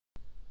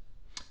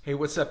Hey,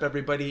 what's up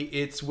everybody?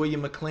 It's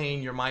William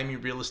McClain, your Miami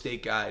real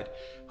estate guide.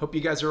 Hope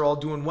you guys are all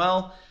doing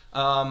well.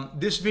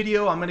 This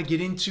video, I'm gonna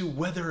get into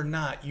whether or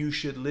not you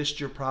should list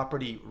your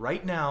property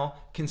right now,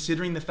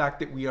 considering the fact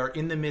that we are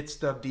in the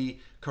midst of the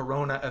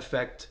Corona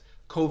effect,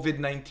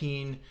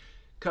 COVID-19.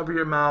 Cover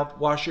your mouth,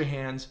 wash your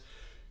hands.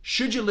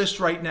 Should you list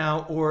right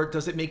now, or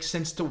does it make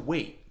sense to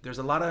wait? There's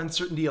a lot of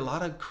uncertainty, a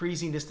lot of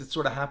craziness that's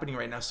sort of happening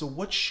right now. So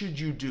what should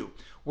you do?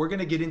 We're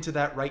gonna get into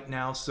that right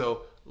now,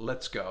 so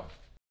let's go.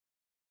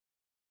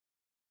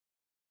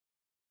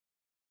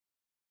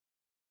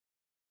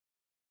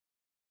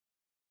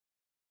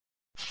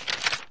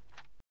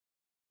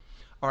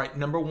 All right,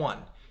 number one,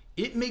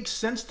 it makes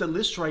sense to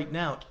list right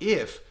now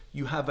if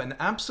you have an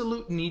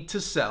absolute need to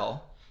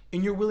sell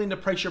and you're willing to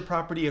price your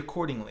property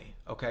accordingly,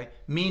 okay?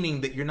 Meaning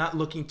that you're not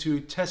looking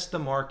to test the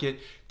market,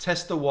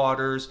 test the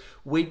waters,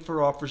 wait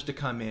for offers to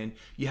come in.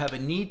 You have a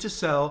need to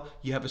sell,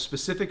 you have a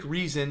specific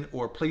reason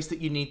or place that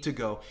you need to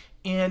go,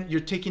 and you're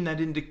taking that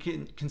into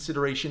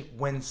consideration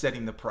when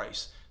setting the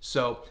price.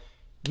 So,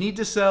 need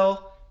to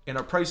sell and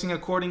are pricing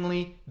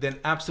accordingly,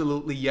 then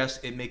absolutely yes,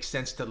 it makes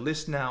sense to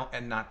list now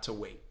and not to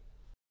wait.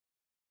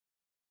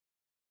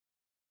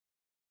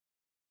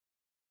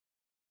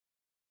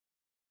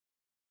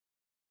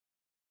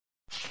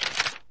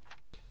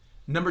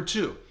 Number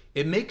two,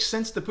 it makes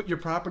sense to put your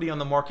property on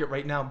the market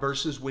right now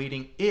versus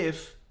waiting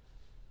if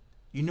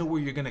you know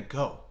where you're gonna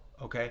go,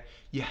 okay?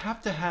 You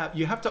have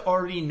to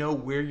already know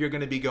where you're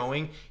gonna be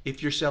going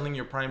if you're selling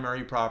your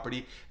primary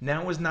property.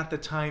 Now is not the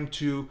time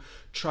to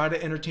try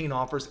to entertain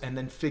offers and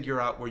then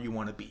figure out where you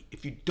wanna be.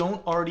 If you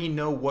don't already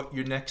know what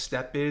your next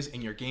step is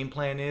and your game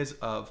plan is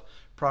of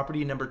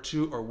property number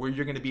two or where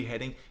you're gonna be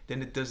heading,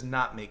 then it does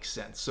not make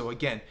sense. So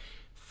again,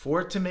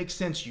 for it to make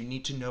sense, you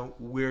need to know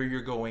where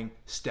you're going,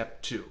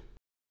 step two.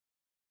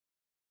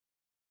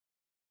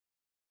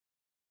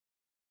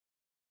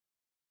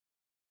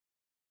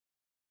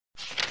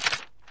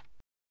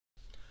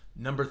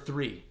 Number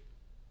three,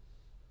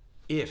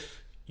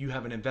 if you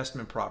have an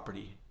investment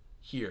property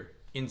here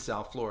in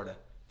South Florida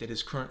that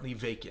is currently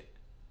vacant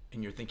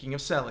and you're thinking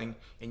of selling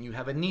and you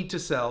have a need to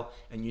sell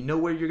and you know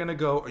where you're gonna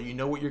go or you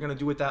know what you're gonna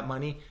do with that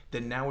money,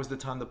 then now is the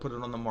time to put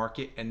it on the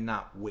market and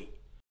not wait.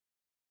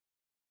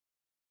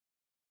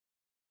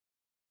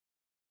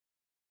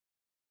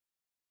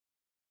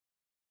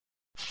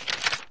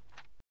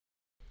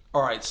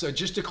 All right, so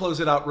just to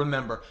close it out,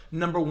 remember,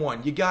 number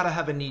one, you gotta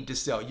have a need to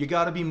sell. You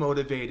gotta be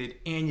motivated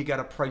and you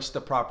gotta price the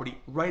property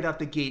right out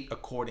the gate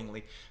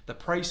accordingly. The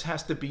price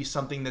has to be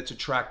something that's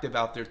attractive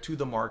out there to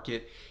the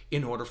market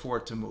in order for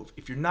it to move.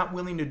 If you're not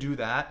willing to do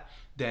that,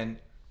 then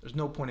there's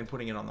no point in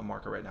putting it on the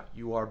market right now.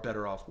 You are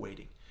better off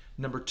waiting.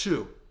 Number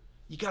two,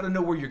 you gotta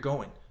know where you're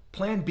going.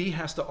 Plan B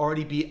has to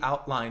already be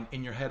outlined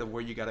in your head of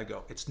where you gotta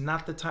go. It's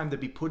not the time to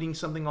be putting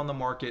something on the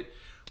market,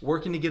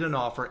 working to get an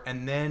offer,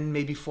 and then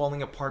maybe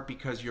falling apart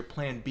because your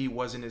plan B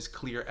wasn't as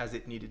clear as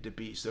it needed to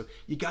be. So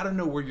you gotta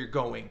know where you're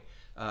going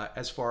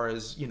as far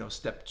as,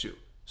 step two.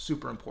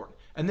 Super important.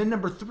 And then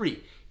number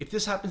three, if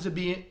this happens to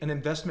be an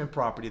investment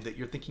property that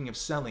you're thinking of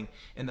selling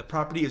and the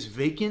property is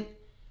vacant,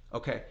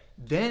 okay,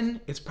 then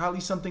it's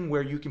probably something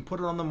where you can put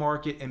it on the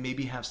market and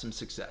maybe have some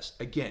success.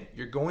 Again,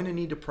 you're going to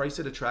need to price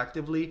it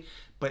attractively,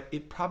 but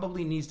it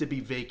probably needs to be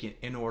vacant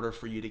in order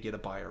for you to get a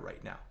buyer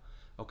right now,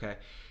 okay?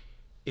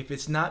 If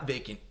it's not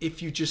vacant,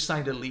 if you just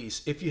signed a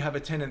lease, if you have a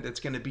tenant that's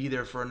going to be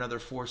there for another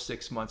 4 or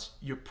 6 months,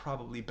 you're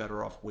probably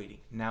better off waiting.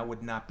 Now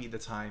would not be the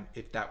time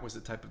if that was the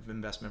type of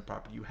investment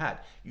property you had.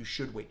 You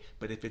should wait.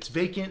 But if it's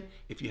vacant,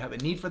 if you have a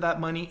need for that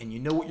money and you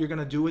know what you're going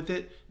to do with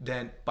it,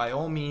 then by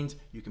all means,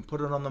 you can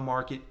put it on the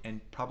market and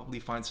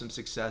probably find some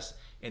success,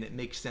 and it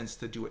makes sense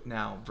to do it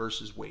now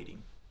versus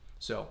waiting.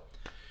 So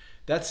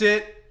that's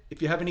it.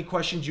 If you have any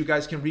questions, you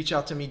guys can reach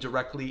out to me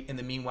directly. In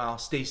the meanwhile,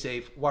 stay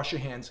safe, wash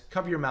your hands,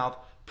 cover your mouth,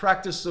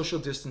 practice social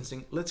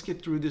distancing. Let's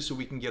get through this so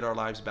we can get our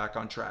lives back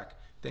on track.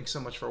 Thanks so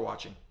much for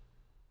watching.